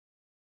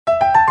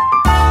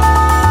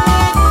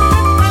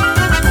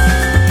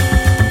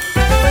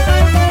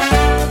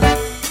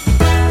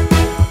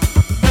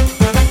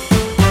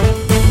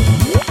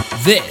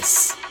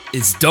This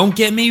is Don't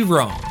Get Me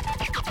Wrong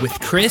with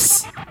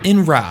Chris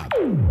and Rob.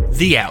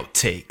 The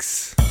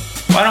outtakes.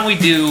 Why don't we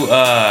do,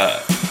 well,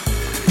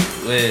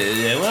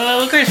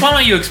 Chris, why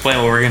don't you explain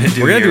what we're going to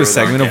do? We're going to do a with our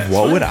segment of guest?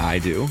 What Would I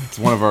Do? It's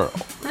one of our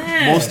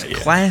most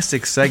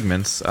classic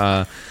segments.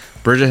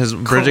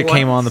 Bridget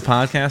came on the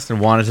podcast and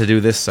wanted to do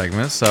this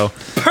segment, so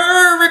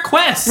Per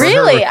request.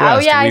 Really? request, Oh,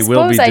 yeah, I we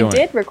will be suppose I doing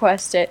did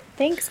request it.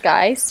 Thanks,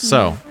 guys.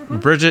 So,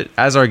 Bridget,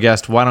 as our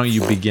guest, why don't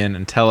you begin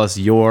and tell us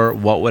your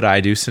What Would I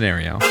Do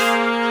scenario?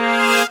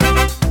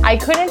 I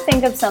couldn't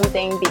think of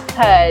something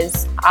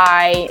because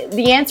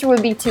the answer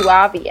would be too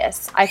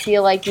obvious. I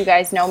feel like you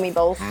guys know me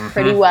both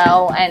pretty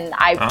well, and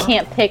I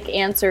can't pick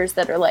answers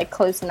that are like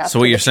close enough. So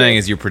what you're saying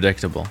is you're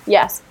predictable.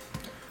 Yes.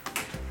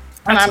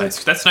 That's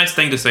nice. That's a nice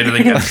thing to say to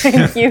the guest.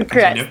 Thank you,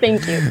 Chris.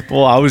 Thank you.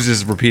 Well, I was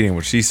just repeating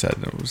what she said.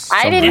 It was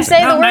I something didn't like say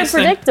that. the word nice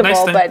thing. predictable,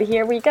 Nice thing. but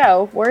here we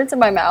go. Words in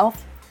my mouth.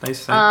 Nice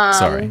thing.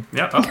 Sorry.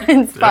 Yep. Okay.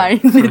 It's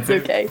fine. It's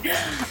okay.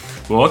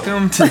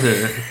 Welcome to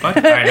the... All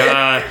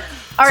right.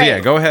 All So right. yeah,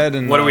 go ahead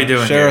and What are we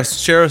doing share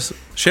here?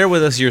 share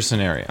with us your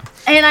scenario.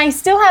 And I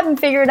still haven't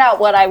figured out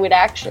what I would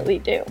actually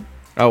do.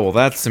 Oh well,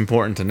 that's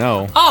important to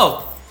know.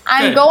 Oh!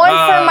 I'm Good. going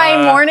for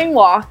my morning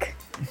walk,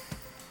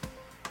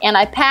 and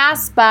I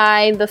pass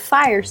by the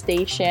fire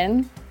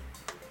station,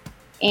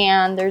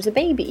 and there's a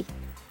baby.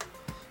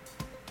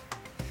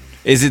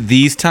 Is it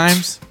these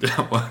times?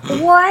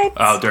 What?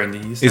 Oh, during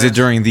these? Is it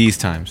during these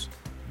times?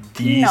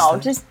 These? No,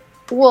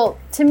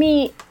 to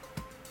me,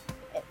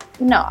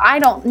 no, I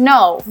don't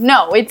know.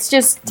 No, it's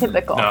just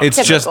typical. No.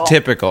 It's just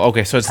typical.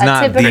 Okay, so it's A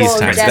not typical these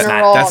times.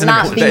 general, That's an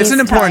not important- these it's an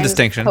important times,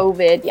 distinction.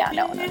 COVID, yeah,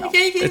 no.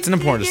 It's an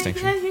important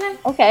distinction.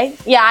 Okay,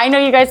 yeah, I know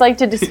you guys like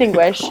to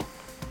distinguish.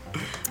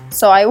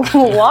 So I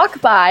walk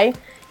by,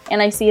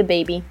 and I see a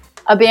baby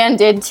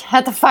abandoned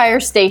at the fire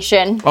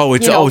station. Oh,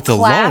 it's You know, it's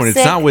alone.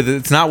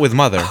 It's not with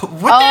mother.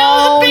 What the hell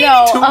Oh is the baby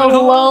no, doing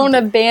alone,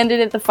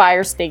 abandoned at the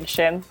fire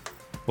station.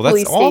 Well, that's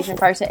Police awful. station,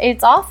 fire station.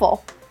 It's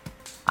awful.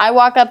 I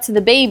walk up to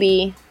the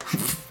baby,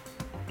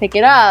 pick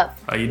it up.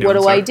 How you doing, What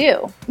do sir? I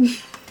do?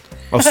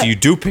 Oh, so you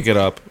do pick it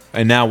up,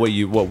 and now what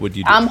would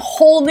you do? I'm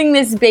holding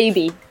this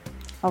baby.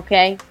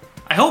 Okay?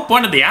 I hope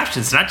one of the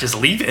options is not just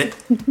leave it.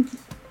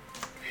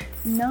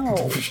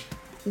 No.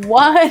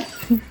 What?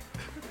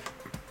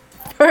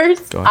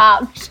 First Go ahead.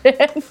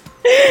 option.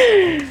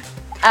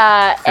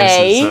 A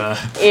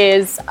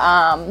is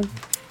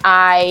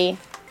I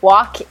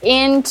walk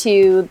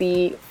into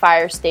the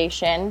fire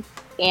station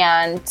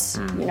and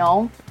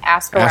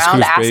ask around,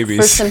 whose ask for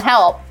babies. some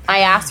help. I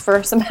ask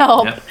for some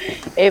help Yep.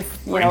 if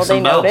Ring they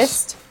some bells.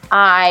 noticed.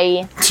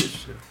 I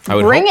I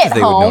would bring hope it that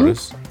they home. would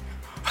notice.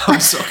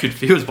 I'm so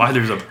confused why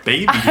there's a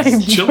baby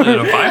just chilling in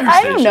a fire station.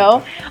 I don't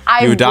know.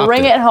 I You adopt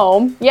bring it. it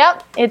home.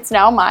 Yep, it's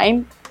now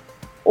mine.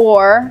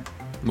 Or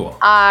Well,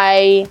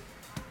 I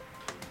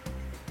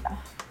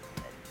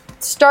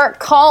start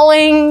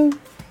calling,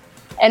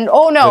 and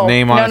oh no, The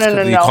name on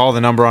no. you call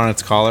the number on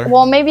its collar.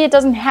 Well, maybe it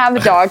doesn't have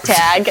a dog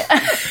tag.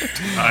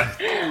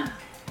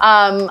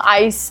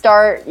 I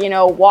start,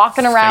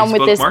 walking around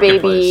with Facebook this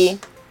baby Marketplace.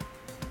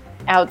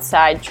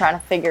 outside, trying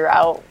to figure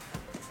out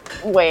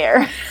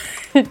where.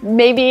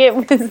 Maybe it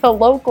was a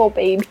local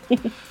baby.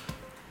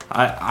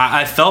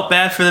 I felt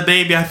bad for the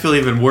baby. I feel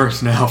even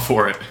worse now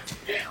for it.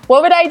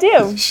 What would I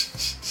do?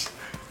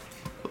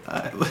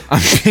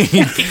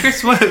 Hey,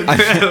 Chris, what?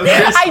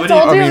 I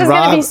told you it was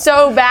going to be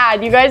so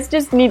bad. You guys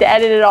just need to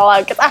edit it all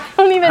out because I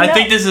don't even know. I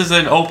think this is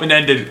an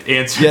open-ended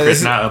answer, Yeah, this Chris,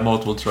 is- not a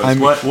multiple choice. I'm-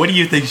 What do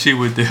you think she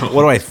would do?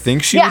 What do I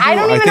think she Yeah, would do? I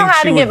don't even think know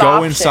how she to would give go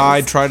options.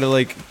 inside, try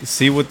to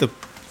see what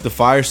the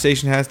fire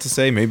station has to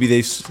say. Maybe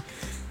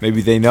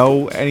they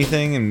know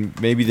anything, and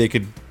maybe they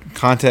could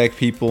contact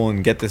people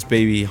and get this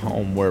baby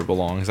home where it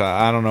belongs.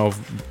 I don't know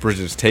if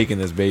Bridget's taking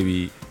this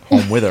baby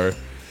home with her.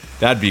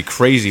 That'd be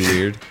crazy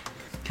weird.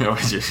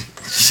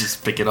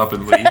 Just pick it up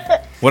and leave.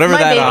 Whatever My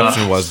that baby.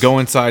 option was, go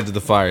inside to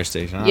the fire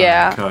station. I don't know.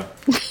 Yeah. Okay.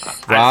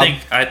 Rob?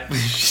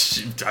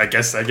 I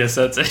guess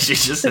that's it. She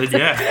just said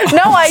yeah.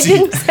 No, I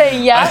didn't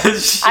say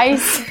yes. I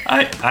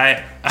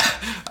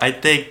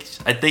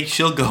think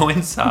she'll go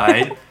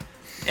inside,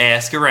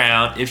 ask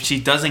around. If she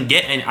doesn't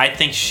get any, I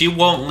think she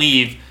won't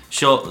leave.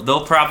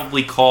 They'll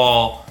probably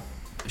call.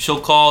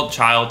 She'll call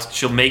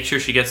she'll make sure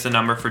she gets the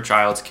number for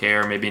child's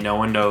care. Maybe no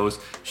one knows.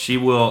 She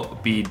will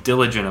be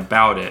diligent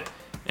about it.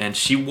 And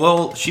she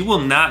will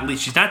not leave.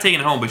 She's not taking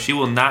it home, but she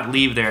will not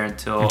leave there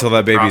until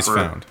That baby's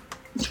found.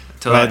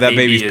 Until that that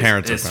baby's baby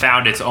parents is are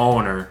found its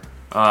owner.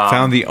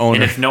 Found the owner.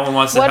 And if no one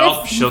wants to What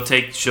help, if- she'll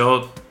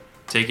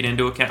take it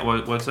into account.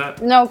 What's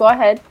that? No, go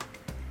ahead.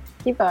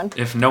 Keep going.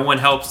 If no one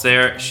helps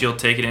there, she'll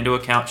take it into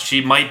account. She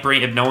might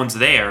bring, if no one's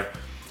there,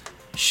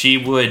 she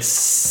would.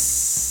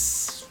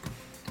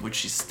 Would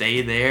she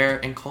stay there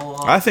and call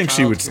off? I think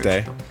she would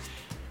childcare? stay.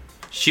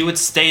 She would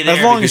stay there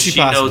As long as because she she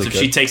knows possibly if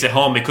could. she takes it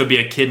home, it could be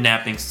a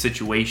kidnapping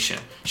situation.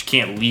 She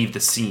can't leave the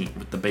scene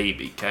with the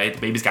baby, okay? The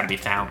baby's got to be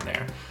found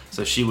there.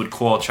 So she would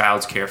call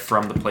child's care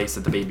from the place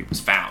that the baby was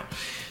found.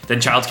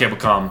 Then child's care would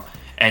come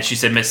And she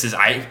said, "Mrs.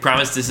 I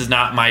promise this is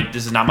not my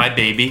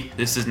baby.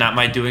 This is not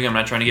my doing. I'm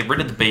not trying to get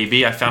rid of the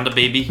baby. I found a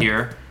baby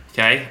here.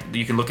 Okay,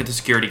 you can look at the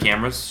security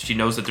cameras. She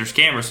knows that there's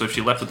cameras, so if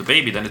she left with the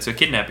baby, then it's a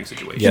kidnapping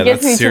situation." Yeah, She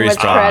gives that's me too serious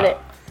much drama. credit.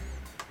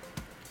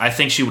 I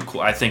think she would.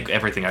 I think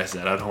everything I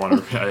said. I don't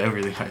want to.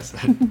 Everything I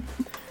said.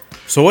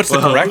 So what's the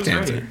Well, correct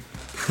who's answer?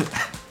 right?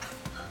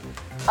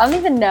 I don't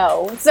even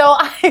know. So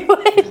I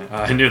would.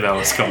 I knew that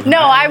was coming. No,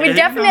 I would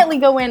definitely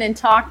go in and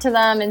talk to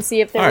them and see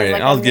if there All was right,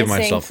 like I'll a give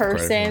missing myself credit for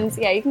persons.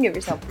 Yeah, you can give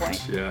yourself a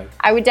point. Yeah.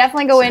 I would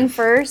definitely go in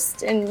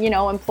first and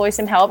employ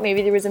some help.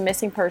 Maybe there was a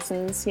missing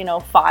persons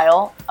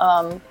file.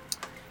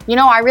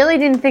 I really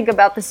didn't think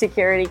about the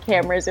security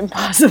cameras and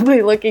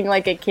possibly looking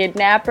like a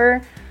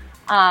kidnapper.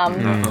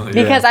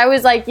 Because I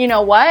was like, you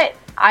know what?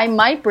 I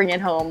might bring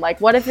it home. Like,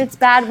 what if it's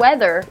bad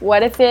weather?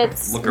 What if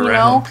it's, Look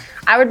around.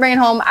 I would bring it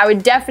home. I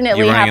would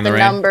definitely You running have in the the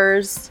rain?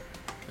 numbers.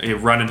 You're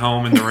running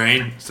home in the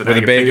rain, so now With a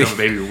you're baby. picking up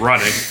a baby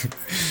running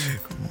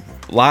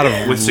A lot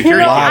of with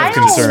security lot of I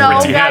don't concern. know,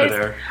 sprinting out of guys.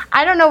 there.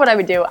 I don't know what I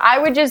would do. I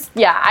would just,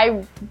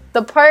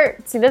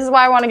 see, this is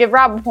why I want to give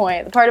Rob a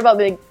point. The part about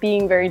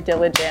being very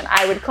diligent.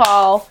 I would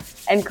call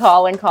and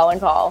call and call and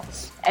call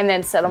and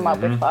then set them up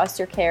with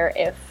foster care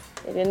if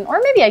they didn't. Or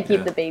maybe I'd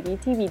keep the baby,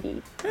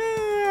 TBD.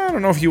 I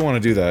don't know if you want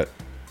to do that.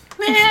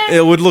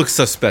 It would look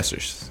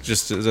suspicious.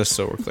 Just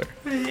so we're clear.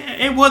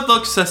 It would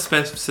look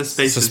suspicious.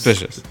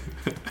 Suspicious.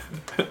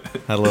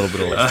 Had a little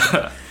bit of less.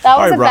 That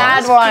was right, a Rob.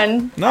 bad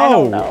one. No. I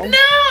don't know.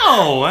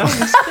 No,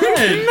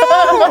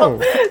 that was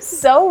good.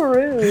 So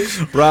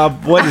rude.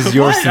 Rob, what is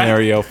your What?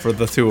 scenario for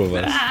the two of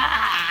us?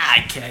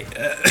 Okay.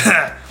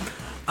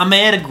 I'm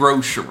at a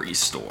grocery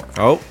store.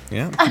 Oh,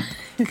 yeah.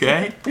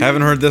 Okay.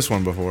 Haven't heard this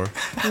one before.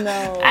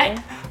 No.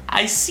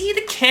 I see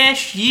the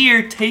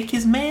cashier take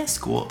his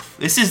mask off.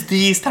 This is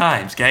these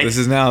times, okay? This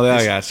is now that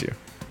I got you.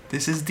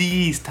 This is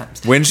these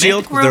times.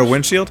 Windshield? I'm Is at there a the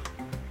windshield?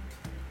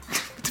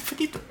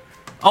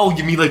 Oh,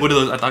 you mean like one of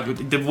those? I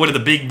thought one of the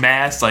big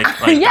masks, like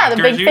yeah, the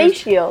doctors big use? face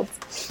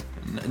shields.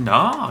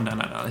 No.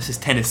 This is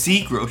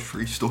Tennessee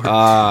grocery store.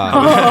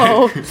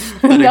 Oh,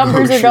 At a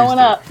numbers are grocery going store.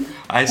 up.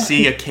 I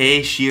see a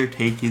cashier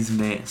take his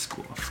mask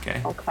off.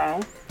 Okay.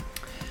 Okay.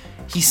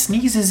 He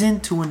sneezes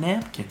into a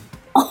napkin.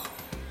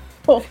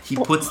 He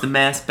puts the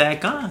mask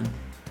back on.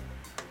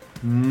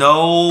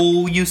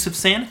 No use of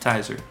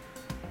sanitizer.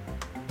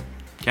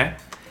 Okay?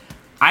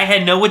 I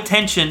had no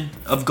intention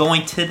of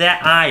going to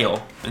that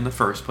aisle in the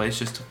first place,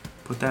 just to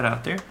put that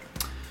out there.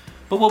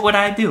 But what would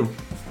I do?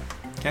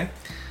 Okay?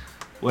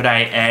 Would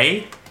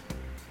I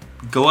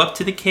go up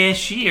to the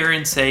cashier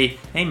and say,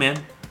 "Hey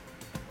man,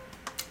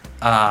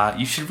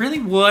 you should really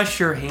wash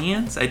your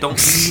hands. I don't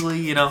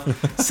really,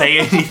 say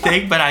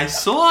anything, but I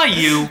saw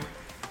you.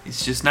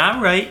 It's just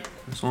not right."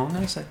 That's all I'm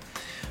gonna say.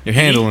 You're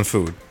handling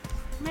food.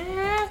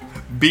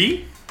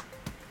 B,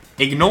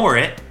 ignore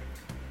it.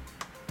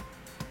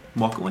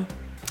 Walk away.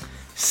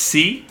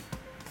 C,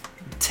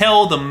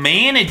 tell the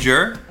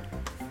manager.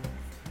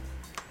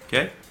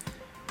 Okay.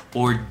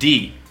 Or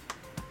D,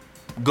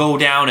 go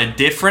down a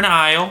different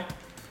aisle.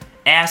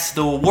 Ask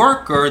the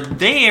worker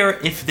there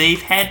if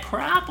they've had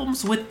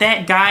problems with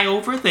that guy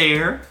over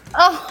there.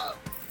 Oh.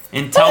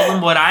 And tell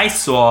them what I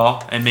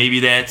saw, and maybe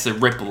that's a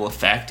ripple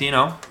effect,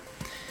 And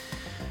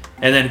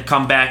then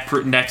come back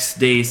next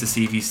days to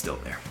see if he's still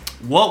there.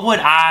 What would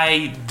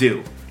I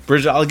do?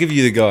 Bridget, I'll give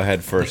you the go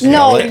ahead first.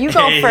 No, I'll let- you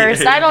go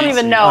first. I don't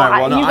even know. All right,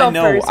 well, no, You go I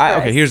know. first.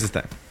 Okay, Chris. here's the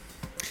thing.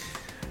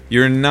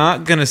 You're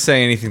not going to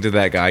say anything to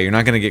that guy. You're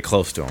not going to get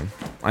close to him.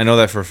 I know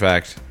that for a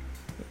fact.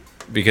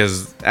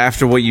 Because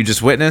after what you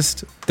just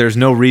witnessed, there's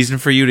no reason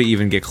for you to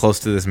even get close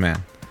to this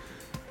man.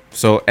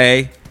 So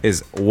A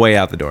is way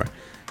out the door.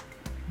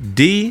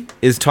 D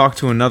is talk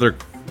to another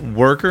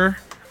worker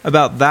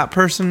about that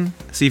person,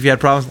 see if you had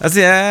problems.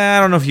 I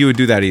don't know if you would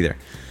do that either.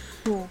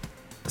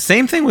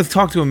 Same thing with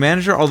talk to a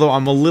manager, although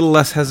I'm a little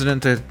less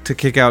hesitant to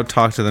kick out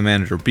talk to the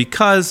manager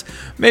because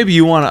maybe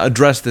you want to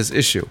address this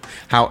issue.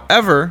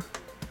 However,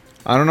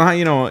 I don't know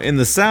how, in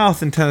the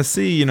South, in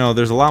Tennessee,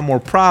 there's a lot more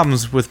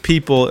problems with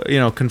people,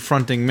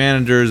 confronting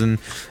managers and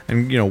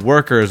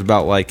workers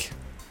about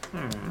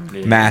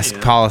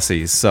mask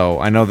policies. So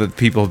I know that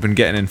people have been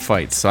getting in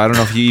fights. So I don't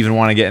know if you even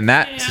want to get in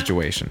that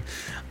situation.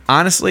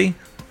 Honestly,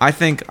 I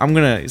think I'm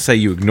going to say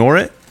you ignore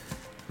it.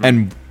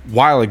 And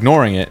while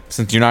ignoring it,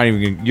 since you're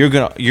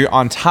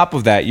on top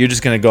of that, you're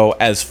just going to go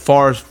as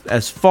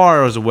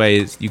far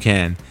away as you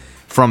can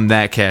from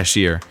that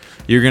cashier.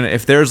 You're gonna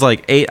if there's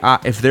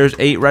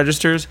 8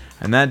 registers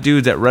and that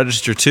dude's at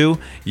register 2,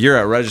 you're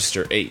at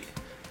register 8.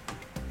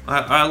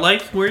 I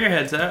like where your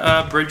head's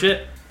at,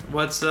 Bridget.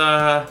 What's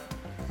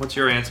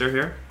your answer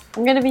here?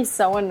 I'm gonna be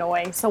so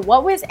annoying. So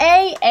what was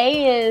A?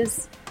 A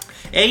is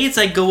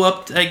I go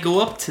up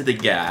to the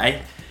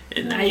guy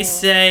and I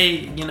say,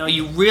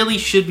 you really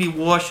should be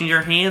washing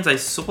your hands. I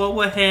saw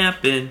what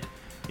happened.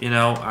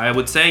 I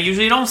would say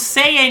usually don't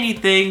say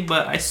anything,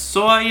 but I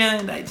saw you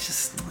and it's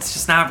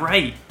just not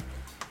right.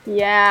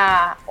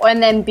 yeah.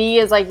 And then B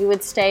is you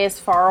would stay as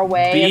far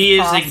away. B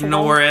as is possible.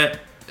 ignore it.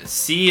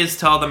 C is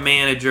tell the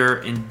manager,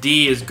 and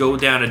D is go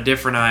down a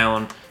different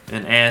aisle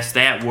and ask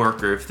that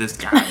worker if this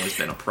guy has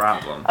been a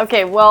problem.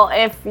 Okay, well,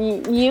 if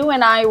you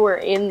and I were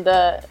in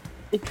the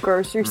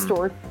grocery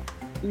store,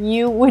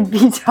 you would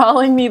be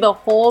telling me the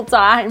whole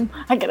time,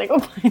 I gotta go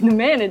find the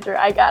manager.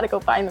 I gotta go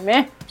find the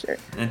manager.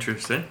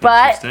 Interesting.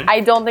 But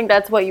I don't think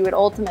that's what you would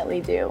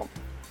ultimately do.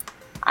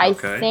 I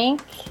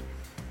think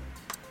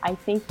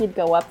you'd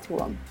go up to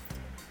him.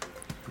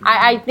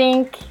 I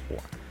think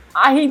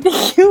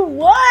you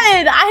would.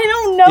 I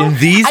don't know. In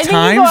these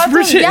times,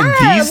 Bridget? In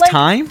these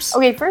times?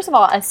 Okay, first of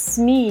all, a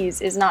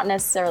sneeze is not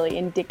necessarily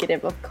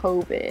indicative of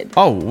COVID.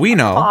 Oh, we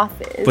know.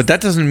 Office. But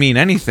that doesn't mean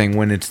anything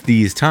when it's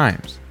these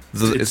times.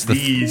 It's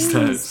these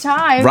times.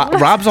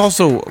 Rob's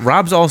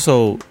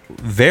also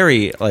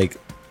very like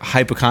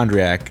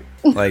hypochondriac,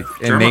 like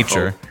in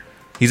nature.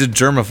 He's a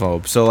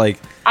germaphobe. So like,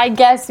 I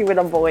guess you would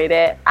avoid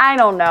it. I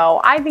don't know.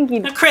 I think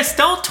you'd. Now, Chris,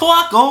 don't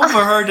talk over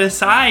her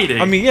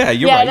deciding. I mean, yeah,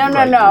 you're right.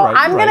 No.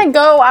 I'm gonna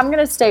go. I'm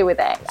gonna stay with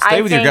it.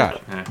 Stay with your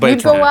gut. But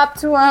you'd go up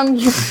to him.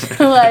 You'd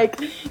like,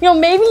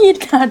 maybe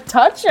you'd kind of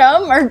touch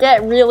him or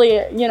get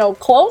really,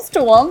 close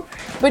to him.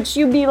 But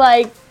you'd be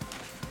like,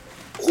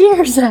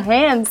 here's a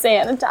hand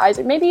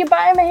sanitizer. Maybe you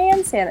buy him a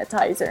hand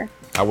sanitizer.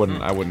 I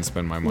wouldn't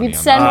spend my money You'd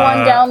on send that.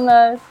 one down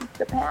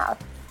the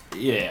path.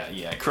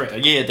 Yeah, Chris,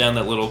 down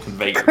that little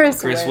conveyor.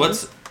 Chris,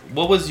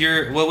 what was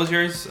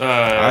yours?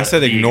 I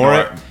said ignore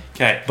it.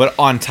 Okay. But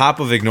on top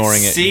of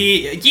ignoring it.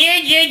 Yeah.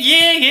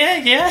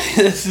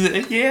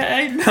 Yeah,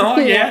 I know,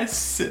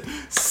 yes.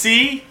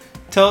 C,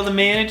 tell the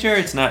manager,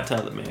 it's not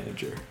tell the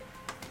manager.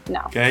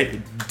 No.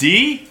 Okay.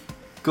 D,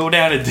 go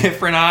down a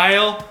different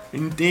aisle,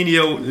 and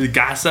then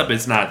gossip,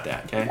 it's not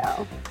that, okay?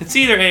 No. It's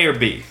either A or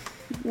B.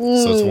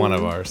 So it's one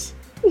of ours.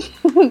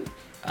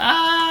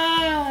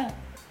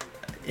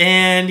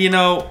 And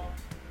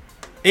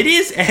it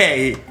is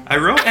A. I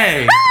wrote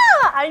A.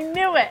 I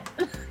knew it.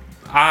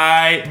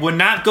 I would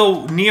not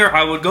go near.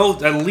 I would go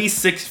at least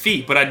 6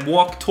 feet, but I'd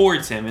walk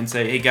towards him and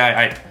say, "Hey,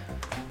 guy,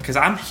 because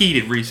I'm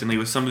heated recently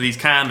with some of these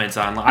comments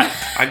online.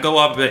 I go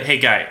up, but hey,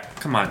 guy,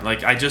 come on,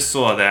 like I just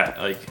saw that,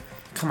 like,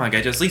 come on,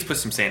 guy, just at least put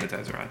some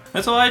sanitizer on."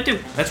 That's all I do.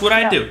 That's what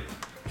I do.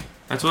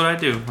 That's what I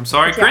do. I'm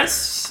sorry,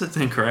 Chris. That's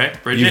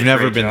incorrect. Bridget, You've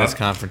never great been job. this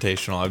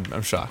confrontational.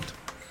 I'm shocked.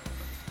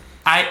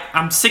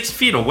 I'm 6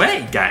 feet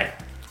away, guy.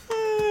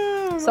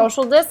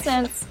 Social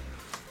distance.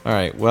 All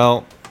right.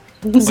 Well,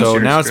 What's so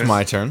yours, now it's Chris?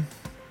 my turn.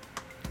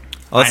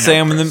 Let's say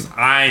I'm in the.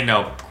 I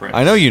know, Chris.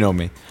 I know you know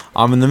me.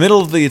 I'm in the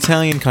middle of the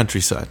Italian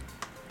countryside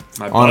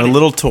My on a buddy.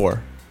 little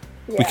tour.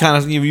 Yeah. We kind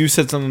of you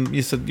said something.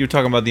 You said you were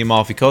talking about the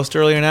Amalfi Coast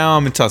earlier. Now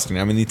I'm in Tuscany.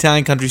 I'm in the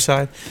Italian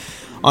countryside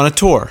on a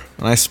tour,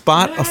 and I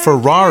spot a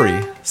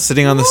Ferrari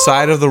sitting on the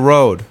side of the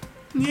road.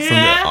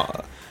 Yeah. From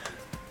the,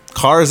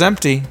 car is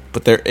empty,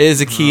 but there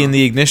is a key in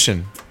the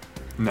ignition.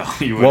 No,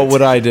 you What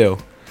would I do?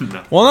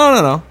 No.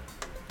 Well, no.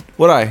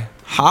 Would I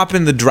hop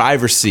in the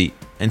driver's seat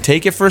and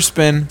take it for a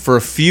spin for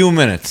a few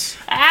minutes?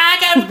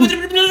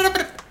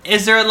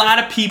 Is there a lot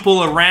of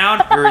people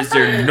around, or is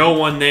there no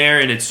one there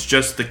and it's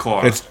just the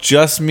car? It's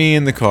just me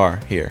in the car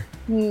here.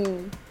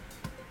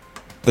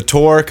 The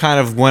tour kind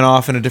of went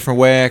off in a different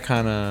way. I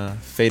kind of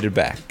faded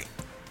back.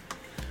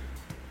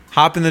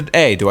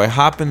 Do I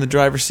hop in the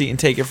driver's seat and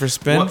take it for a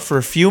spin for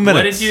a few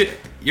minutes? What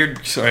did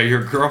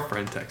your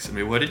girlfriend texted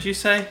me. What did you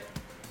say?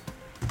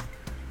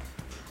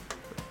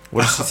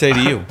 What did she say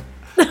to you?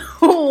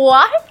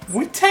 What?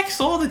 We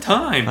text all the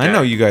time. I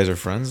know you guys are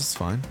friends. It's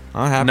fine.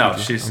 I'm happy. No, I'm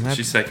happy.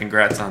 she said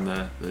congrats on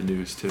the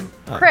news too.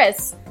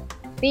 Chris.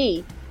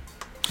 B.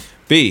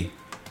 B.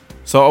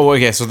 So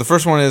the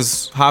first one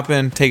is hop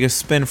in, take a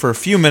spin for a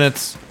few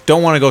minutes.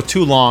 Don't want to go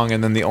too long,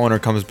 and then the owner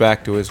comes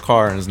back to his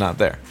car and is not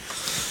there.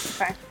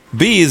 Okay.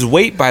 B is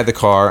wait by the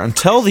car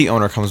until the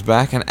owner comes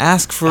back and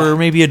ask for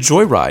maybe a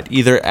joyride,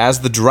 either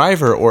as the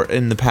driver or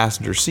in the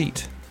passenger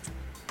seat.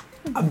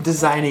 I'm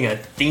designing a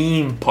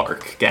theme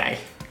park, guy.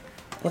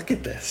 Look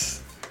at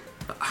this.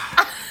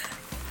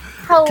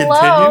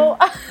 Hello.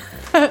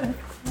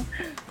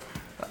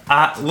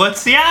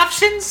 What's the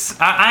options?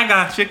 I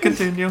got you.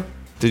 Continue.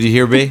 Did you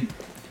hear B?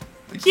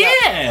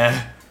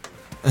 Yeah.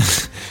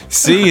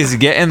 C is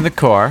get in the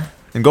car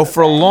and go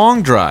for a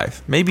long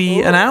drive,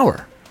 maybe an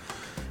hour.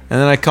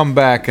 And then I come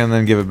back and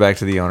then give it back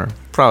to the owner.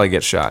 Probably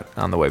get shot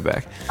on the way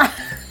back.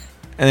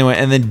 Anyway,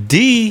 and then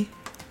D,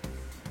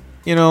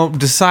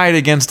 decide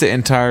against it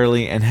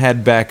entirely and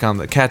head back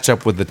catch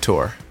up with the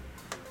tour.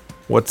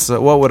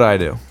 What would I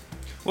do?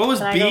 What was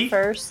Can B? I go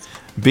first?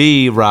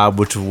 B, Rob,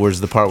 which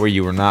was the part where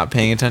you were not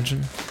paying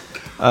attention,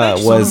 just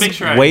was wanna make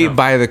sure I wait know.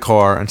 by the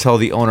car until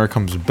the owner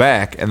comes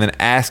back and then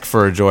ask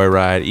for a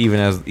joyride,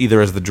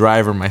 either as the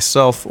driver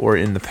myself or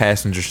in the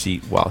passenger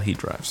seat while he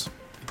drives.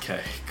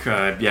 Okay.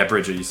 Yeah,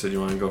 Bridget, you said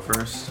you want to go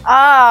first.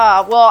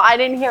 Well, I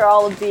didn't hear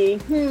all of B.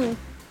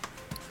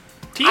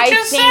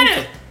 Teacher said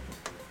it.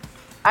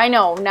 I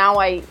know. Now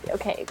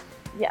okay.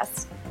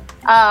 Yes.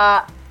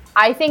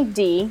 I think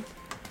D.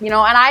 And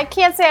I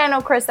can't say I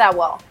know Chris that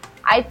well.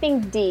 I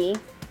think D.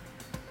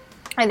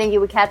 I think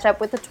you would catch up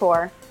with the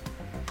tour.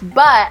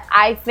 But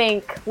I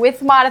think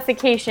with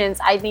modifications,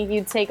 I think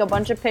you'd take a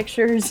bunch of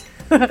pictures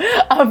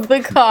of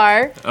the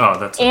car Oh,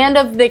 that's and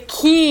of the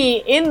key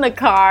in the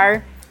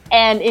car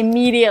and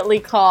immediately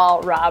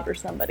call Rob or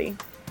somebody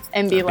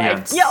and be like,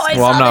 on- yo, I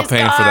Well, I'm saw not this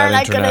paying car for that and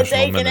I could have international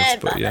taken minutes,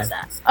 it. but yeah. Blah,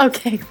 blah, blah.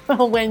 Okay,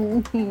 well,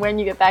 when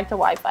you get back to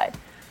Wi-Fi.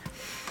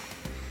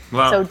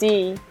 well, So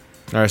D,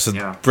 All right, so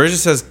Yeah. Bridget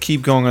says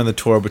keep going on the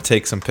tour, but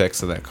take some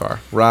pics of that car.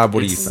 Rob,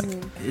 what do you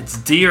think? it's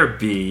D or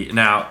B.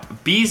 Now,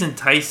 B's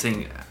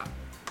enticing.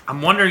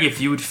 I'm wondering if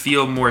you would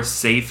feel more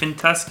safe in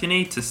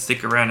Tuscany to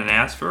stick around and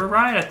ask for a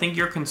ride. I think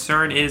your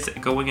concern is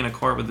going in a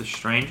car with a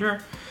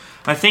stranger.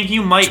 I think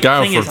you might.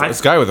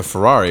 This guy with a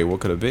Ferrari, what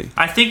could it be?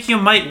 I think you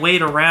might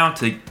wait around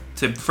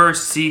to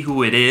first see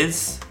who it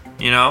is,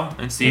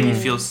 and see if you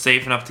feel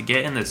safe enough to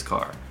get in this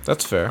car.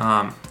 That's fair.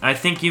 I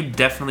think you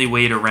definitely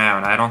wait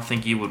around. I don't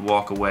think you would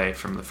walk away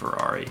from the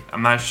Ferrari.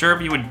 I'm not sure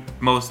if you would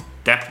most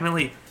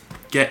definitely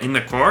get in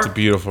the car, It's a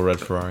beautiful red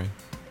Ferrari.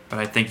 but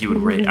I think you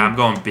would wait. I'm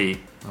going B.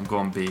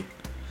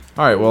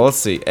 All right, well, let's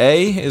see.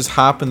 A is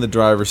hop in the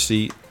driver's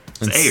seat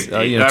and It's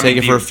A or D. take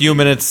it for a B. few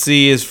minutes.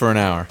 C is for an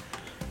hour.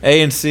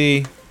 A and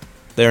C,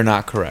 they're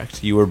not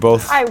correct. You were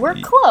both. all right, we're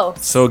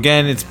close. So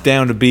again, it's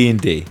down to B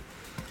and D.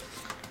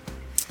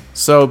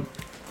 So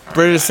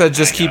Bridget said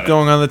just keep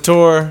going on the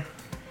tour.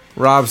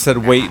 Rob said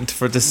wait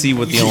to see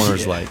what the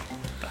owner's like.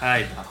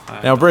 I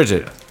Now,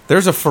 Bridget,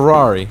 there's a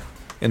Ferrari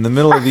in the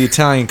middle of the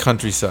Italian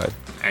countryside.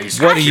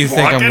 What do you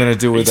think I'm gonna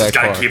do with that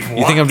car? You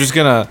think I'm just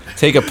gonna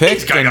take a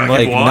pic gotta and keep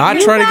like walking. not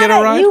try to get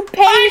a ride? You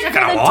paid for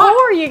gotta the walk.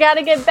 tour. You got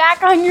to get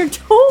back on your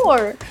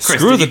tour.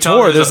 Screw did the you tell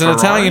tour. her There's an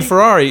Italian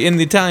Ferrari in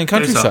the Italian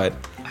There's a- countryside.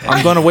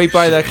 I'm gonna wait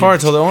by that car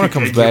until the owner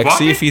comes back.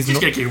 See if he's. Just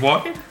gonna keep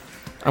walking.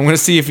 I'm gonna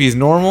see if he's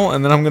normal,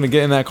 and then I'm gonna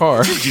get in that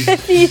car.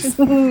 He's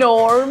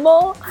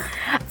normal.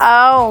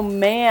 Oh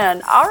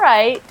man. All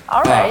right.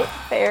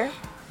 Fair.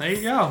 There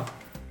you go.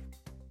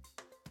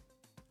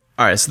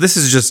 All right, so this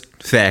is just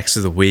facts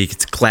of the week.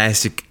 It's a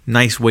classic,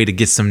 nice way to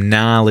get some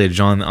knowledge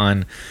on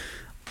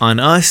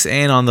us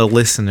and on the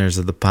listeners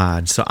of the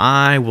pod. So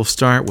I will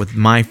start with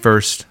my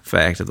first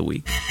fact of the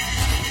week.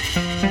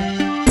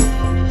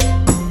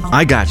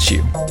 I got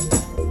you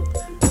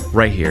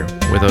right here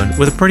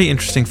with a pretty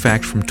interesting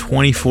fact from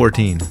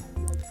 2014.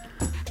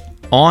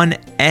 On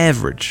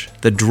average,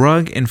 the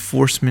Drug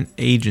Enforcement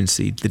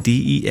Agency, the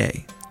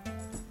DEA,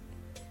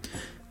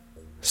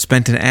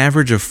 spent an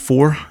average of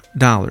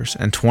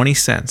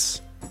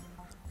 $4.20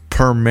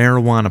 per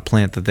marijuana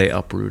plant that they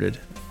uprooted.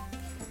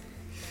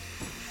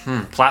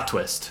 Plot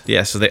twist.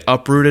 Yeah, so they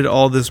uprooted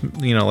all this,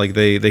 like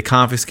they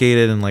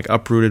confiscated and like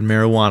uprooted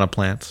marijuana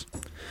plants.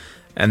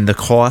 And the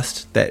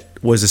cost that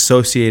was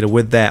associated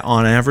with that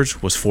on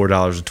average was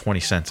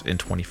 $4.20 in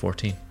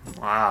 2014.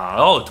 Wow.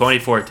 Oh,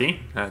 2014.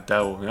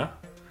 Yeah.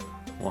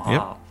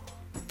 Wow.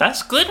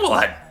 That's a good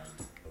one.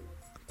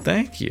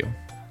 Thank you.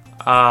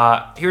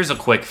 Here's a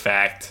quick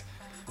fact.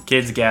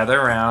 Kids gather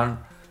around.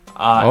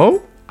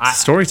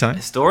 Story time.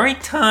 Story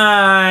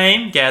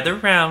time. Gather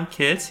around,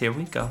 kids. Here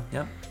we go.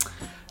 Yep.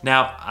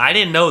 Now, I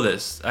didn't know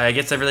this. I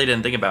guess I really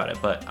didn't think about it.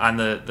 But on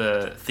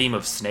the theme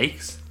of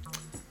snakes,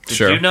 did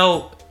Sure. you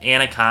know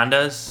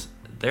anacondas,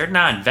 they're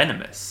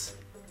non-venomous?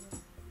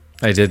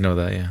 I did know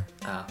that,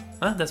 yeah.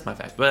 Well, that's my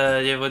fact.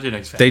 But yeah, what's your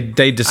next fact? They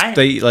They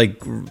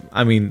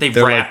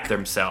they're wrap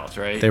themselves,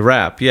 right? they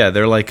wrap. Yeah,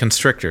 they're like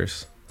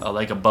constrictors.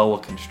 Like a boa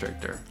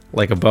constrictor.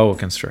 Like a boa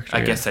constrictor. I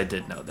yeah. guess I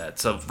did know that.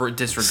 So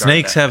disregard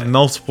Snakes that have fact.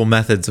 multiple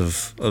methods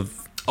of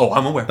Oh,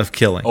 I'm aware.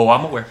 killing. Oh,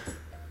 I'm aware.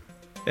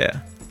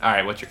 Yeah. All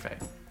right, what's your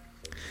fact?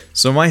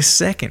 So my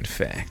second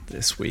fact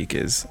this week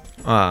is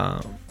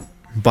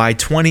by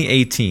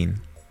 2018,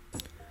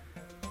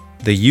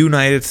 the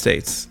United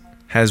States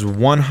has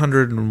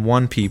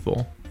 101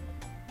 people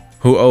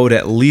who owed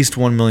at least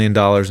 $1 million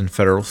in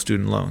federal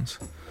student loans.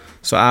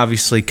 So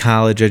obviously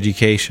college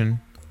education,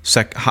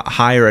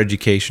 higher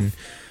education,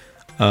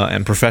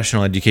 and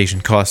professional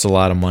education costs a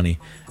lot of money.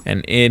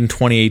 And in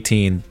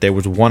 2018, there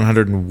was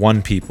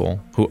 101 people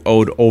who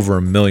owed over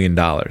 $1 million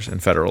in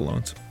federal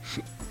loans.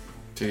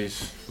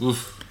 Jeez.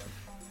 Oof.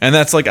 And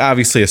that's like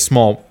obviously a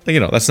small,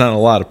 that's not a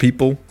lot of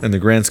people in the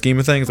grand scheme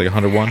of things, like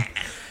 101.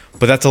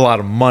 But that's a lot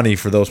of money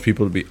for those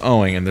people to be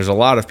owing. And there's a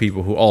lot of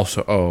people who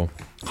also owe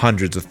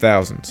hundreds of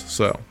thousands.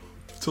 So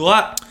It's a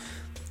lot.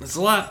 It's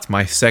a lot. it's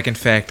my second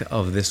fact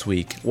of this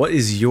week. What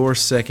is your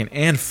second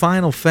and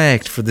final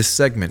fact for this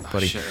segment,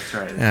 buddy? Shit, that's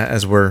right.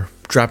 As we're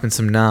dropping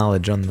some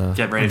knowledge on the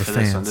Get ready on the for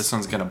fans. this one. This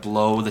one's going to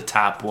blow the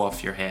top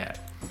off your hat.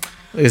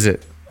 Is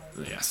it?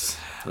 Yes.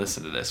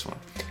 Listen to this one.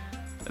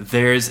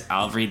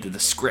 I'll read the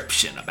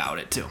description about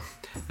it too.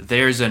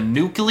 There's a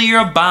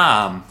nuclear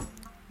bomb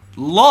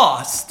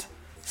lost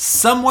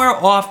somewhere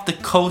off the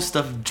coast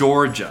of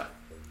Georgia.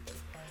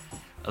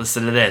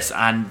 Listen to this.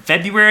 On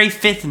February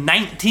 5th,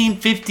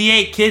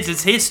 1958, kids,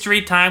 it's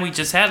history time. We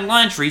just had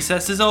lunch.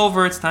 Recess is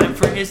over. It's time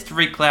for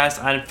history class.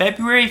 On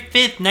February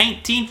 5th,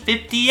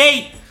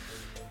 1958,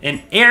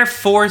 an Air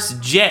Force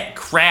jet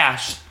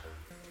crashed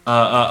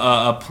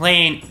a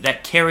plane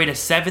that carried a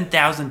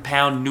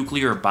 7,000-pound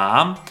nuclear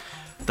bomb.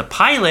 The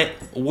pilot,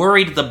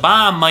 worried the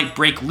bomb might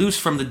break loose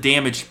from the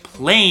damaged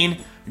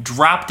plane,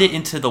 dropped it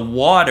into the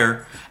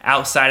water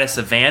outside of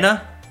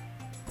Savannah.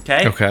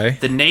 Okay? Okay.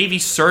 The Navy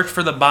searched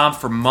for the bomb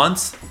for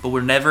months, but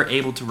were never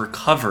able to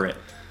recover it.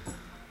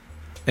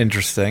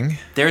 Interesting.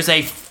 There's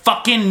a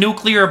fucking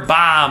nuclear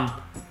bomb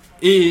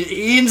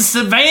in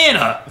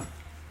Savannah.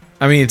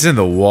 I mean, it's in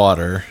the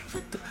water,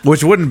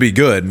 which wouldn't be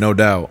good, no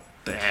doubt.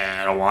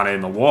 I don't want it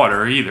in the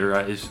water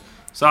either.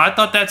 So I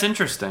thought that's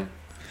interesting.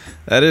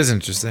 That is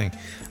interesting.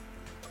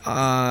 So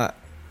I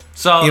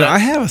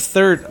have a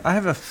third. I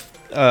have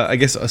I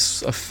guess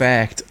a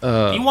fact.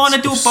 You want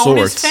to do a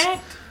bonus sorts.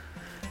 fact?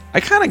 I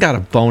kind of got a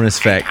bonus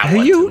fact. Are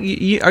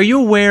you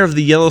aware of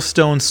the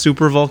Yellowstone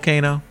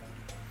supervolcano?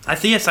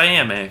 Yes, I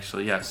am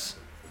actually. Yes.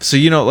 So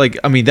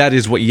that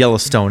is what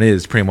Yellowstone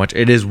is pretty much.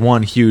 It is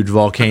one huge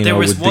volcano There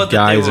was with one the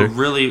that geyser. they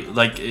were really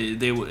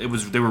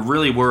they were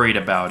really worried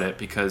about it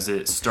because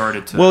it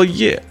started to. Well,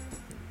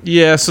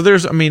 yeah. So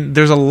there's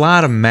a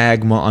lot of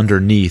magma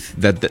underneath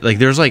that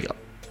there's like.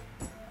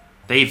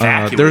 They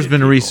evacuated. There's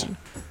been people. recent.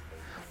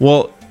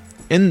 Well,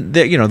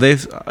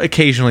 they've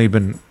occasionally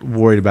been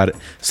worried about it.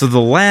 So the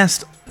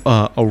last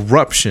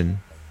eruption,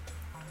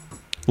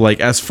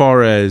 as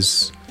far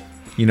as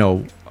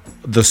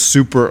the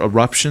super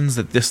eruptions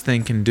that this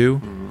thing can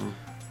do,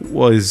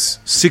 was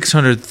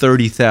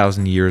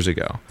 630,000 years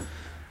ago,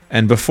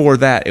 and before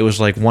that it was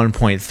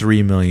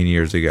 1.3 million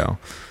years ago.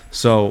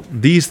 So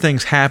these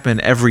things happen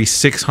every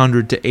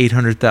 600 to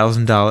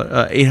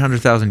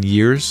 800,000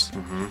 years.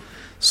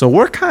 So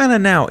we're kind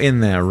of now in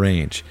that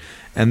range.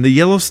 And the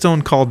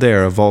Yellowstone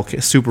caldera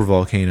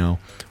supervolcano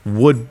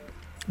would,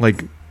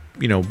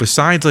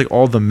 besides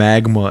all the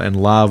magma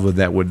and lava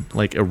that would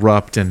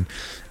erupt and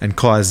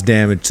cause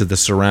damage to the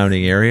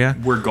surrounding area,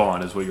 We're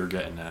gone, is what you're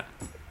getting at.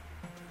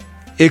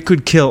 it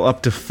could kill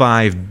up to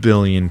 5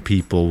 billion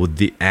people with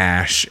the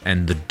ash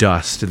and the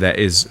dust that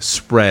is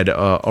spread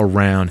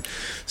around.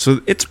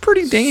 So it's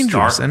pretty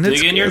dangerous, Start and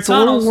digging your it's a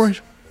little tunnels. worried.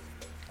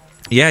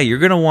 Yeah, you're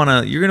gonna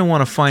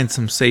wanna find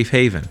some safe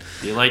haven.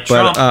 You like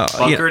But, Trump?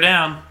 Bunker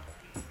down.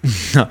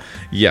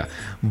 Yeah,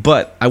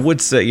 but I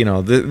would say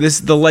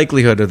the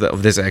likelihood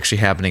of this actually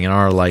happening in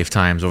our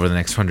lifetimes over the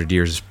next 100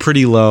 years is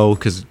pretty low,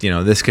 because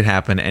this could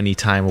happen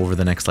anytime over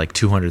the next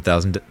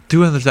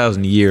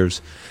 200,000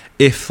 years,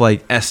 if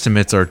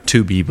estimates are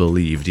to be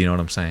believed. You know what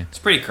I'm saying? It's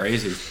pretty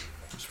crazy.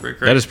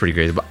 That is pretty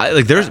crazy.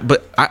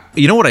 But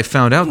you know what I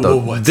found out though?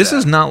 Whoa, this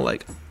is not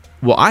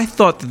I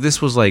thought that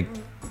this was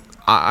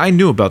I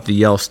knew about the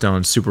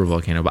Yellowstone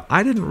supervolcano, but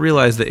I didn't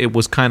realize that it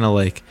was kind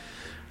of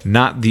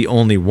not the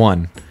only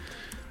one.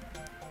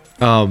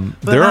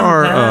 There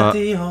are not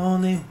the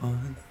only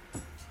one.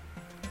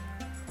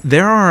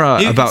 There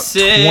are You about could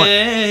 20.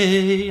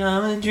 say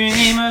I'm a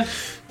dreamer.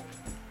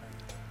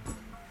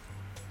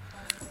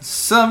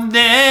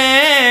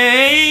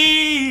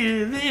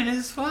 Someday it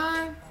is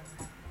fine.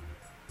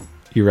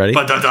 You ready?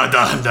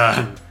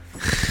 Dun.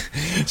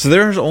 So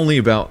there's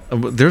 20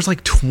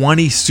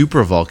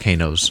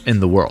 supervolcanoes in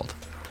the world.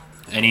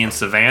 Any in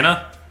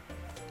Savannah?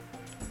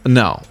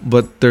 No,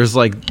 but there's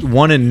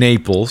one in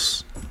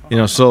Naples.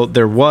 So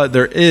there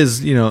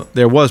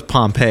was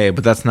Pompeii,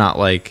 but that's not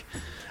I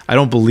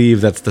don't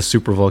believe that's the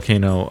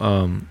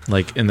supervolcano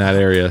in that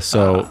area.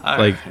 So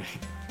alright.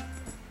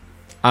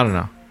 I don't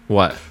know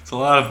what. It's a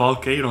lot of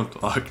volcano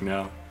talk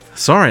now.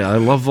 Sorry, I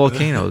love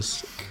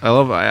volcanoes.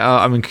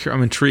 I'm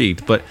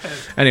intrigued, but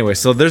anyway,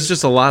 so there's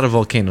just a lot of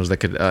volcanoes that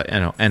could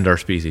end our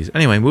species.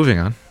 Anyway, moving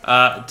on.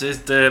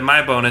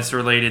 My bonus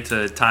related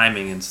to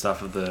timing and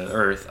stuff of the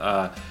Earth.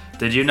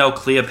 Did you know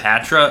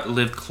Cleopatra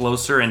lived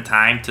closer in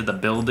time to the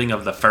building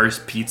of the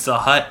first Pizza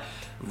Hut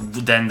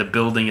than the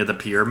building of the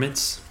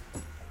pyramids?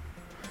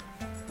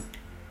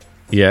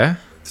 Yeah,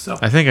 So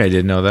I think I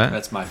did know that.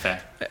 that's my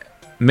fact.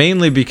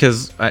 Mainly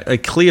because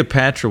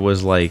Cleopatra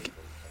was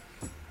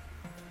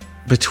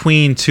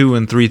between 2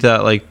 and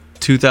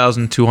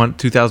 3,000,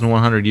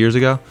 2,100 years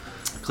ago.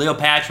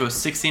 Cleopatra was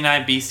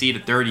 69 BC to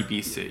 30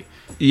 BC.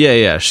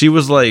 Yeah. She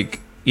was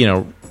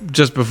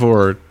just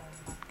before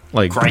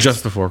Christ.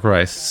 just before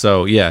Christ.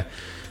 So yeah.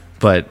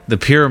 But the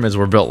pyramids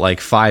were built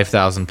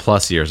 5,000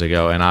 plus years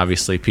ago, and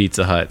obviously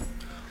Pizza Hut.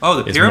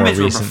 Oh, the It's pyramids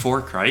more were recent.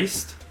 before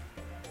Christ?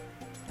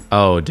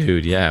 Oh,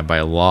 dude, yeah, by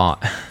a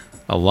lot.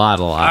 A lot.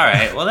 All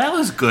right, well, that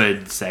was a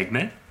good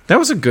segment. That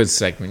was a good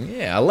segment.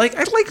 Yeah, I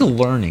like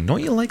learning.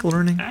 Don't you like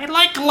learning? I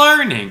like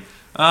learning.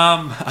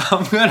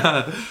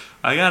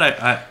 I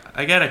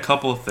got a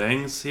couple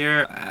things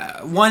here.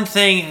 One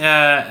thing,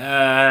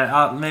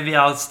 maybe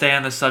I'll stay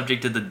on the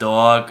subject of the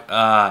dog.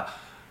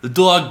 The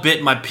dog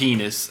bit my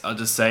penis. I'll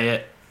just say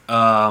it.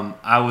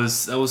 I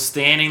was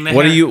standing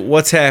there.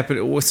 What's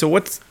happening? So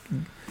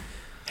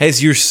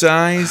has your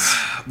size,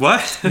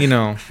 What?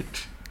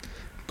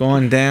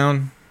 gone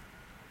down?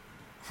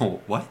 Oh,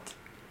 what?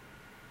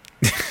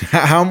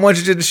 How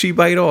much did she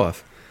bite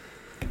off?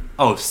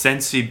 Oh,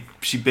 since she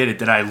bit it,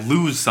 did I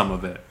lose some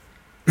of it?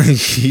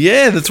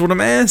 Yeah, that's what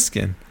I'm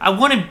asking. I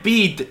wouldn't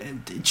be.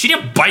 She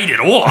didn't bite it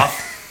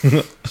off.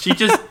 She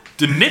just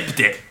nipped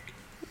it.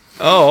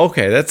 Oh,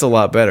 okay, that's a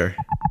lot better.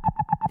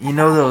 You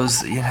know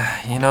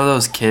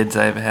those kids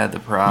I've had the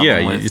problem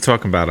Yeah, with. you're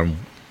talking about them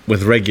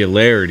with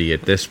regularity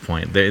at this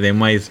point. They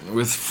might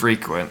With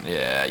frequent,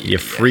 yeah.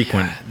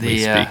 frequently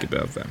speak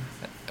about them.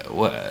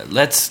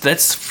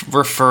 Let's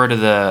refer to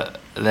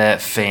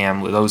that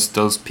family,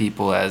 those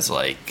people as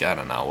like, I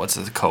don't know, what's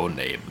the code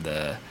name?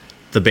 The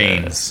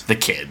Banes. The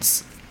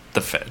kids.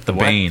 The what?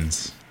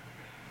 Banes.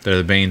 They're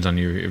the Banes of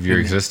your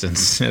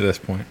existence at this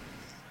point.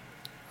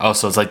 Oh,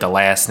 so it's like the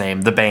last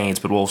name, the Banes,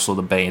 but also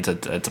the Banes.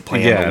 It's a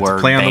play on the word. It's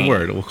a play on Bane. the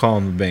word. We'll call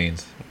them the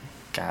Banes.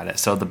 Got it.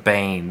 So the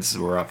Banes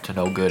were up to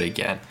no good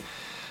again.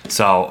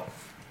 So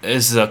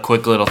this is a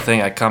quick little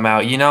thing. I come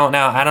out.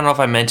 Now I don't know if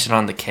I mentioned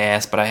on the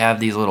cast, but I have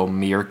these little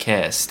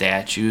meerkat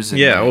statues.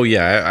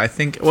 I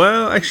think.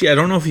 Well, actually, I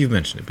don't know if you've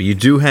mentioned it, but you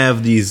do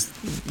have these.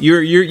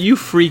 You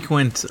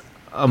frequent,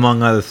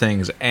 among other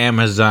things,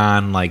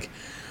 Amazon like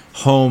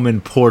home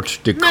and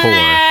porch decor.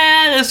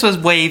 This was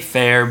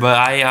Wayfair, but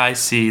I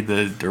see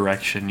the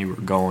direction you were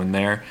going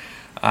there.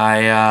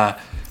 I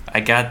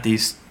got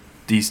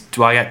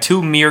I got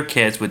two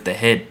meerkats with the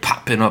head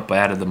popping up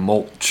out of the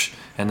mulch,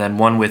 and then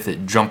one with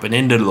it jumping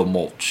into the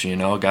mulch.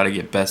 Got to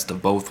get best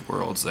of both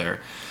worlds there.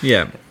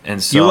 Yeah,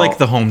 and so you like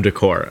the home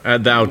decor,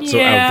 the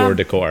outdoor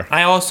decor.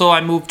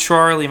 I moved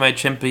Charlie, my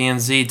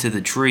chimpanzee, to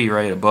the tree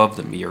right above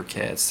the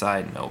meerkat.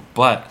 Side note,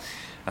 but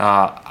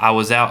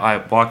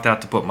I walked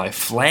out to put my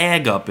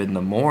flag up in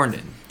the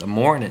morning. The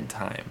morning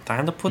time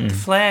to put the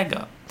flag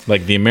up.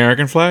 Like the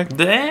American flag?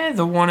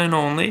 The one and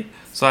only.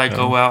 So I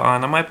go out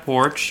onto my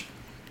porch,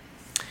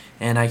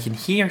 and I can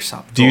hear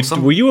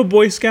something. Were you a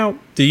Boy Scout?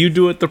 Do you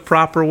do it the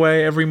proper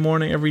way every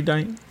morning, every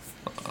night?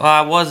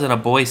 I wasn't a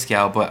Boy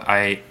Scout, but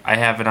I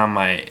have it on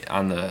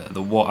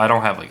the wall. I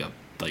don't have like a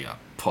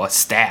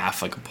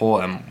staff, like a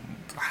pole. I'm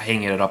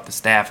hanging it up the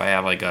staff. I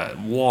have like a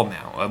wall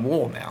mount.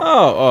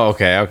 Oh,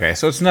 okay.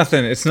 So it's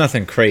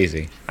nothing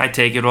crazy. I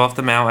take it off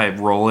the mount. I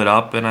roll it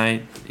up, and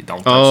I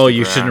don't.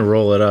 You shouldn't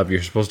roll it up.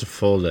 You're supposed to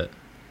fold it.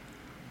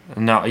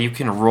 No, you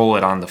can roll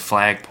it on the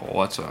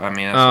flagpole. That's what I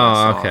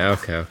saw.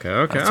 Okay.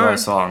 That's what I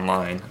saw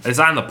online. It's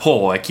on the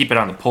pole. I keep it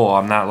on the pole.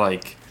 I'm not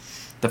like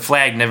the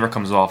flag never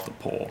comes off the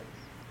pole.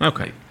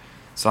 Okay.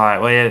 So I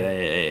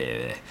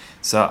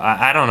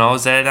don't know.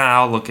 Is that?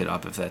 I'll look it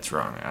up if that's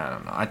wrong. I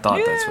don't know. I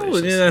thought that's what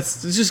it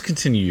was. Just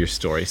continue your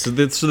story. So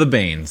that's the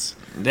Banes.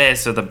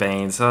 So the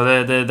Banes. So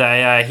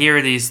I hear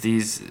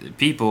these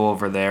people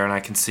over there, and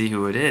I can see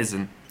who it is.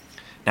 And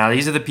now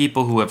these are the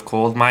people who have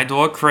called my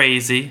dog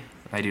crazy.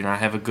 I do not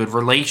have a good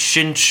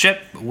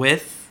relationship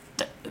with,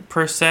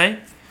 per se.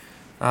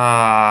 Well,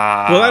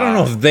 I don't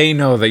know if they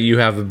know that you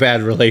have a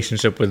bad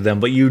relationship with them,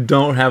 but you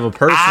don't have a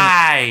personal.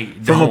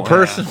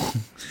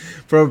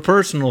 From a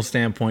personal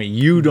standpoint,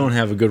 you don't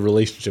have a good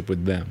relationship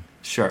with them.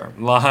 Sure.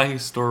 Long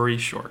story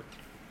short.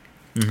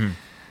 Mm-hmm.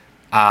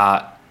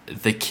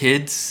 The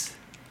kids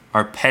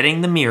are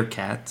petting the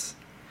meerkats.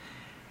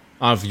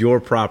 Of your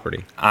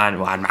property. On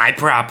my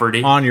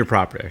property. On your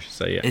property, I should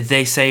say, yeah.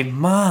 They say,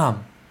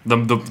 Mom. The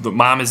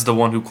mom is the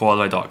one who called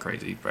my dog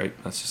crazy, right?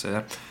 Let's just say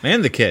that.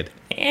 And the kid.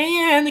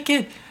 Yeah, and the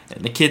kid.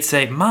 And the kids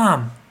say,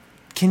 Mom,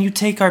 can you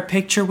take our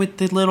picture with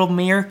the little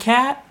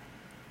meerkat?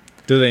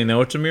 Do they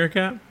know it's a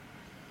meerkat?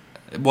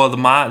 Well,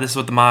 this is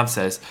what the mom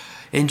says.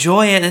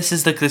 Enjoy it. This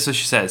is what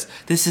she says.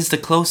 This is the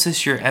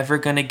closest you're ever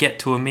going to get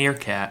to a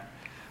meerkat.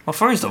 Well,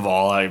 first of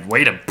all,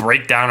 way to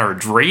break down her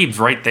dreams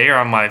right there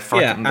on my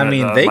fucking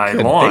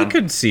lawn. They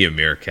could see a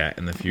meerkat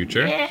in the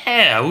future.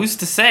 Yeah, who's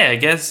to say? I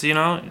guess,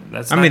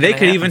 that's they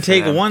could even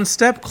take one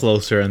step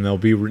closer and they'll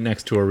be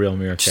next to a real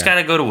meerkat. Just got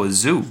to go to a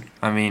zoo.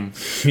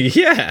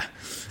 Yeah.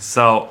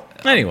 So,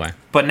 anyway.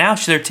 But now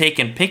they're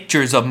taking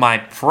pictures of my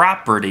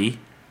property,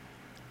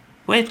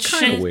 which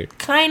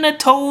kind of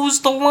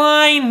toes the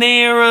line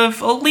there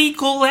of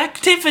illegal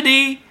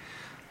activity.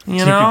 You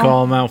could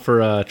call them out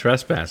for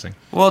trespassing.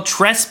 Well,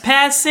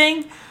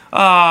 trespassing,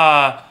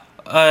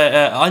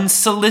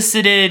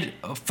 unsolicited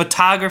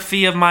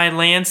photography of my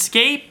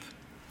landscape.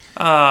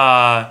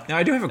 Now,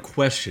 I do have a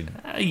question.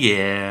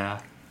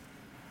 Yeah.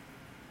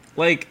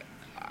 Like,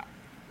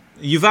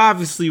 you've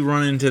obviously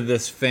run into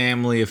this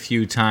family a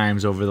few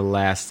times over the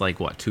last,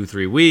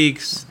 2-3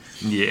 weeks.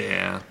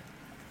 Yeah.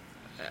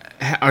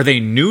 Are they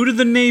new to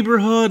the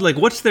neighborhood?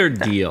 What's their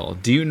deal?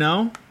 Do you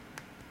know?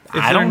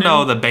 I don't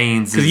know the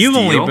Banes' because you've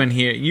only been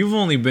here. You've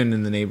only been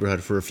in the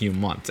neighborhood for a few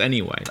months,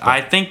 anyway. But.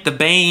 I think the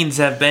Banes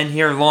have been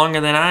here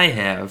longer than I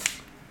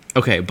have.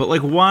 Okay, but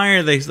why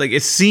are they?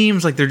 It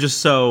seems like they're just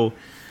so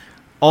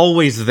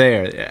always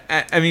there.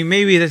 I mean,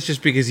 maybe that's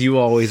just because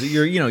your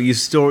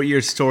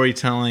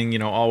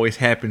storytelling, always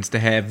happens to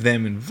have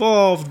them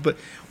involved. But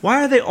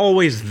why are they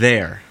always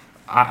there?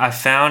 I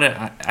found it.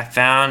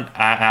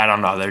 I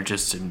don't know.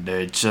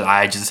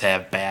 I just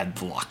have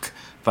bad luck.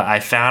 But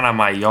I found on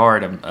my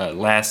yard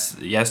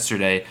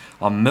yesterday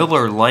a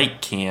Miller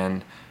Lite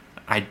can.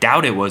 I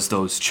doubt it was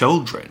those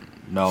children.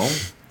 No?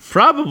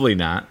 Probably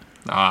not.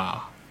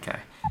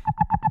 Okay.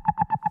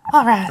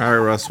 All right,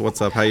 Russ,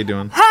 what's up? How you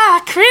doing? Hi,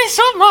 Chris.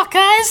 Oh my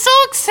God, I'm so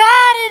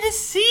excited to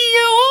see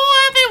you.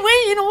 Oh, I've been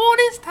waiting all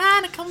this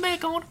time to come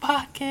back on the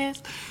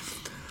podcast.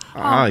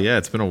 Yeah,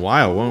 it's been a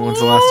while. When's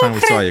the last time we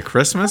saw you?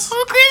 Christmas?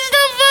 Oh,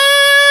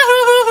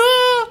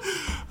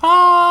 Christopher!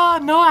 Oh,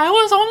 no, I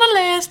was on the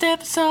last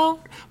episode.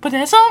 But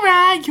that's all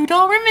right. You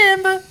don't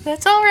remember.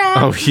 That's all right.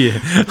 Oh yeah.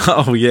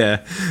 Oh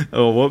yeah.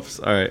 Oh whoops.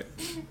 All right.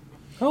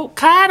 Oh,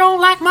 Kai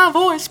don't like my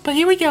voice, but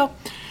here we go.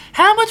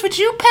 How much would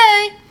you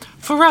pay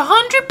for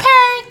 100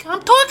 pack? I'm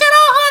talking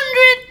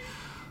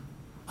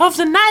 100 of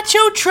the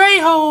nacho tray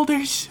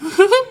holders.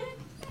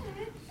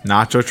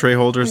 Nacho tray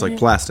holders like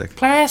plastic.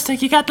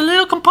 Plastic. You got the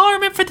little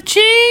compartment for the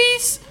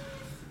cheese.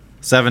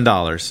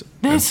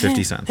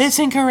 $7.50. That's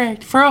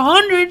incorrect. For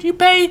 100, you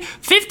pay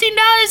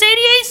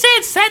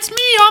 $15.88. That's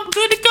me. I'm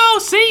good to go.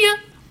 See ya.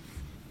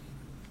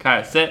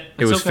 Kai, sit.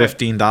 It was okay.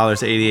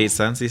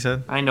 $15.88. He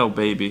said. I know,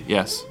 baby.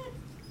 Yes.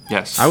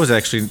 Yes. I was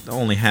actually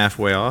only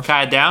halfway off.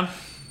 Kai, down.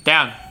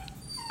 Down.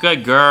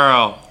 Good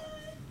girl.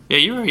 Yeah,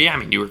 you were. Yeah, I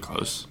mean, you were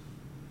close.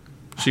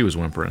 She was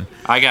whimpering.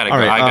 I gotta go.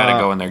 All right, I gotta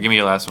go in there. Give me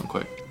your last one,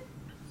 quick.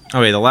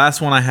 Okay, the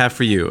last one I have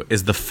for you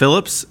is the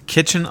Philips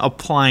Kitchen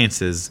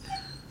Appliances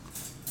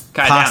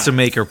Kai, Pasta down.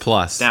 Maker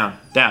Plus. Down.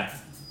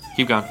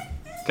 Keep going.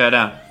 Kai,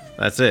 down.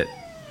 That's it.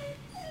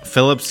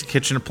 Philips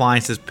Kitchen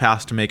Appliances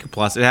Pasta Maker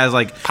Plus. It has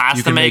like Pasta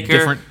you can make maker?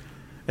 different.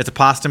 It's a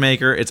pasta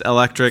maker. It's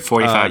electric.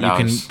 $45. You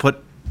can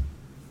put.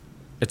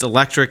 It's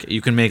electric.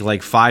 You can make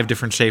like 5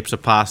 different shapes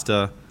of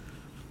pasta.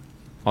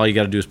 All you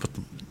got to do is put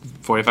the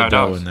 $45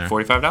 dough in there.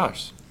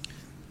 $45.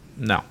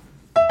 No.